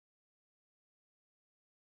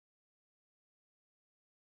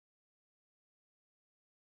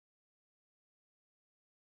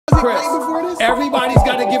Chris, everybody's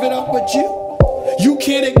got to give it up but you. You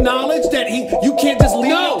can't acknowledge that you can't just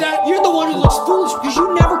leave it that. You're the one who looks foolish because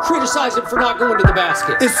you never criticize him for not going to the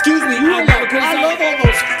basket. Excuse me, I love all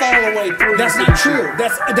those fall away threes. That's not true.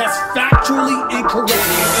 That's factually incorrect.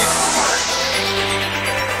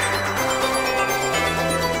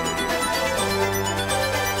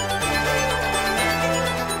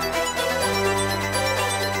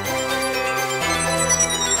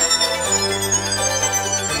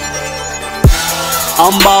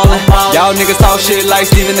 I'm ballin', y'all niggas talk shit like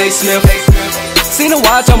Stephen A. Smith. See the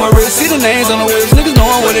watch on my wrist, see the names on the whips, niggas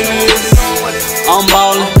knowin' what it is. I'm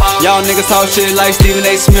ballin', y'all niggas talk shit like Stephen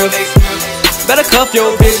A. Smith. Better cuff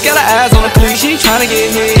your bitch, got her eyes on the clean, she ain't tryna get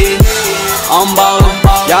hit. I'm ballin',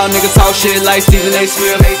 y'all niggas talk shit like Stephen A.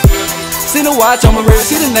 Smith. See the watch on my wrist,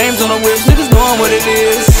 see the names on the whips, niggas knowin' what it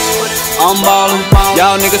is. I'm ballin',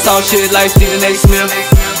 y'all niggas talk shit like Stephen A. Smith.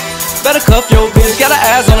 Better cuff your bitch, got her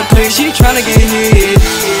eyes on the clean, she tryna get hit.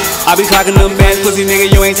 I be clocking them bands, pussy nigga,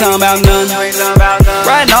 you ain't talking about none.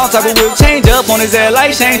 Riding all type of whip, change up on his ass like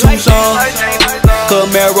Shane Tucson.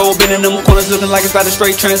 Camaro been in them corners looking like it's about to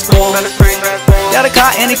straight transform. Got a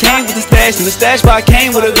car and it came with the stash spot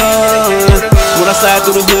came with a gun. When I slide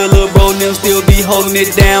through the hood, little bro, them still be holding it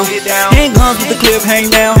down. Handguns with the clip hang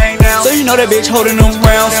down, so you know that bitch holding them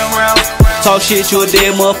rounds. Talk shit, you a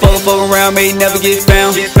dead motherfucker, fuck around, may never get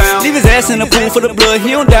found. Leave his ass in the pool for the blood,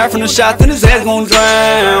 he don't die from the shot, then his ass gon'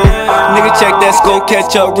 drown. Nigga check that scope,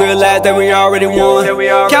 catch up, realize that we already won.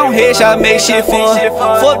 Count headshots, make shit fun.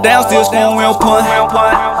 Fuck down, still scoring, we don't punt.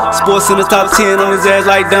 Sports in the top 10 on his ass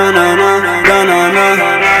like dun-dun-dun, dun-dun-dun.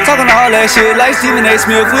 Talking all that shit like Stephen A.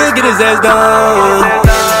 Smith, we'll get his ass done.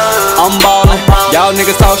 I'm ballin', y'all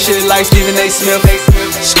niggas talk shit like Stephen A. Smith.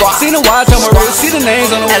 See the watch on my wrist, see the names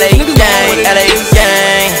on the wrist, niggas know what it is.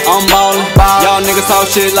 I'm ballin', y'all niggas talk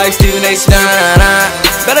shit like Stephen A. Smith.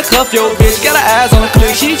 Better cuff your bitch, got her eyes on the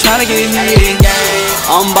click, she ain't tryna get hit.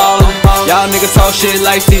 I'm ballin', y'all niggas talk shit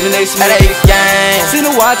like Stephen A. Smith. See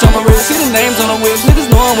the watch on my wrist, see the names on the whips, niggas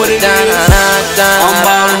knowin' what it is. I'm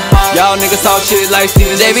ballin', y'all niggas talk shit like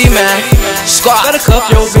Stephen A. Smith. Better cuff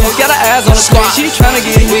your bitch, got her eyes on the click, she ain't tryna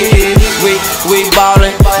get hit. We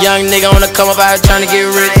ballin', young nigga on the come up out tryna get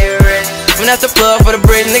rich. When that's the plug for the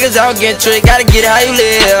bridge, niggas out getting tricked, gotta get it how you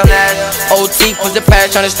live. OT, put the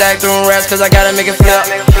patch tryna stack through rats, cause I gotta make it flip.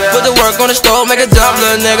 Put the work on the stove, make it jump,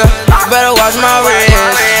 little nigga. Better watch my wrist.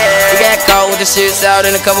 We got caught with the shits out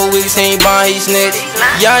in a couple weeks, he ain't bond, he snitch.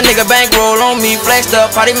 Young nigga bankroll on me, flexed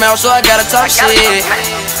up, potty mouth, so I gotta talk shit.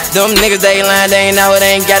 Them niggas, they lying, they ain't know it,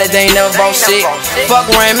 they ain't got it, they ain't never bought shit. Fuck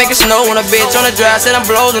rain, make it snow on a bitch on the drive, set them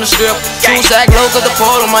blows on the strip. Two sack low, cause the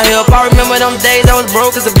pole on my hip. I remember them days I was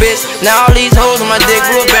broke as a bitch. Now all these hoes on my dick,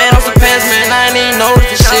 blew a band off the pants, man, I ain't even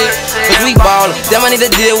noticed the shit. Cause we ballin', them I need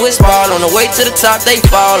to deal with ballin'. On the way to the top, they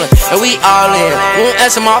fallin', and we all in. Won't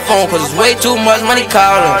answer my phone, cause it's way too much money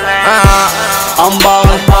callin'. I'm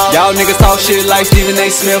ballin', y'all niggas talk shit like Stephen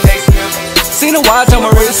A. Smith. See the watch on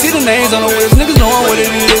my wrist, see the names on the whips, niggas knowin' what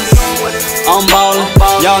it is. I'm ballin',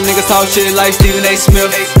 y'all niggas talk shit like Stephen A.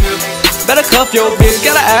 Smith. Better cuff your bitch,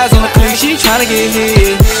 got her eyes on the clean, she ain't tryna get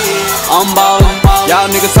hit. I'm ballin', y'all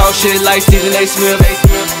niggas talk shit like Stephen A. Smith.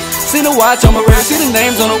 See the watch on my wrist, see the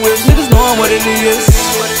names on the whips, niggas knowin' what it is.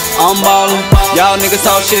 I'm ballin', y'all niggas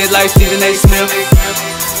talk shit like Stephen A. Smith.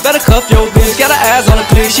 Better cuff your bitch, got her eyes on the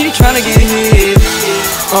clean, she ain't tryna get hit.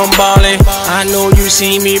 I'm ballin', I know you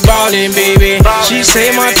seen me ballin', baby. She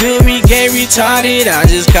say my jewelry game retarded, I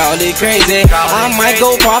just call it crazy. I might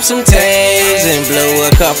go pop some tags and blow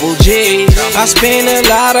a couple G's. I spend a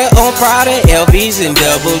lot on Prada, LVs and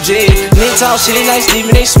double G. Niggas talk shit like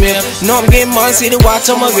Stephen A. Smith. Know I'm getting money, see the watch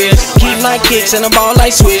on my wrist. Keep my kicks and a ball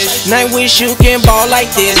like Swish. Night wish you can ball like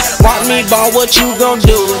this. Watch me ball, what you gon'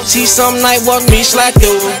 do? See some night, watch me slide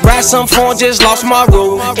through. Ride some phone, just lost my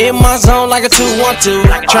rule. In my zone like a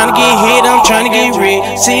 2-1-2. Tryna get hit, I'm tryna get rich.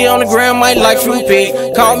 See on the ground, might like fruit pick.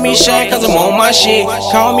 Call me Shine, cause I'm on my shit.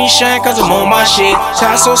 Call me Shine, cause I'm on my shit.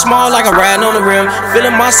 Tie so small like I'm riding on the rim.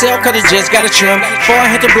 Feeling myself, cause it just got a trim. Before I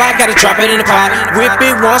hit the block, gotta drop it in the pot. Whip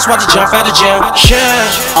it once, watch it jump out the gym. Shine.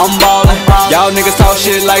 I'm ballin', y'all niggas talk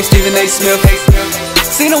shit like Stephen A. Smith.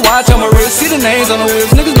 See the watch on my wrist, see the names on the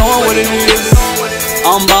whips, niggas knowin' what it is.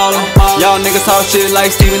 I'm ballin', y'all niggas talk shit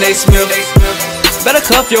like Stephen A. Smith. Better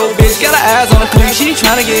cuff your bitch, got her eyes on the clean, she ain't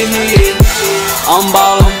tryna get hit. I'm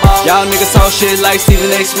ballin', y'all niggas talk shit like Stephen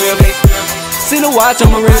A. Smith. See the watch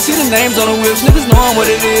on my wrist, see the names on the whips, niggas knowin' what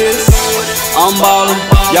it is. I'm ballin',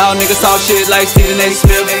 y'all niggas talk shit like Stephen A.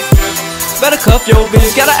 Smith. Better cuff your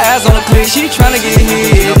bitch, got her eyes on the clean, she ain't tryna get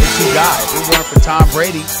hit. Number two guy, if it weren't for Tom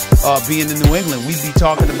Brady being in New England, we'd be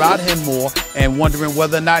talking about him more and wondering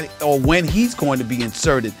whether or not or when he's going to be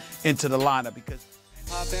inserted into the lineup because.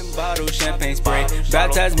 Poppin' bottle, champagne spray.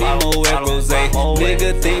 Baptize me, Moet Rose.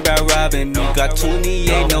 Nigga think about robbing me. Got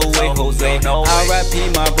 28, no way, Jose. R.I.P.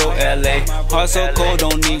 my bro, LA. Heart so cold,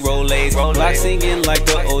 don't need Rolaids. Block singing like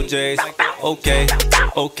the OJs. Okay,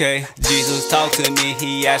 okay. Jesus talk to me,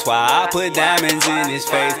 he asked why I put diamonds in his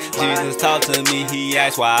face. Jesus talk to me, he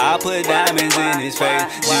asked why I put diamonds in his face.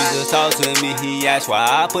 Jesus talk to me, he asked why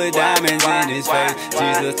I put diamonds in his face.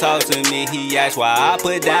 Jesus talk to me, he asked why I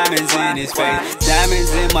put diamonds in his face.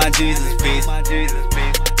 Diamonds in my Jesus piece.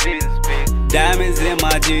 Diamonds in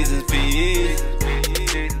my Jesus piece.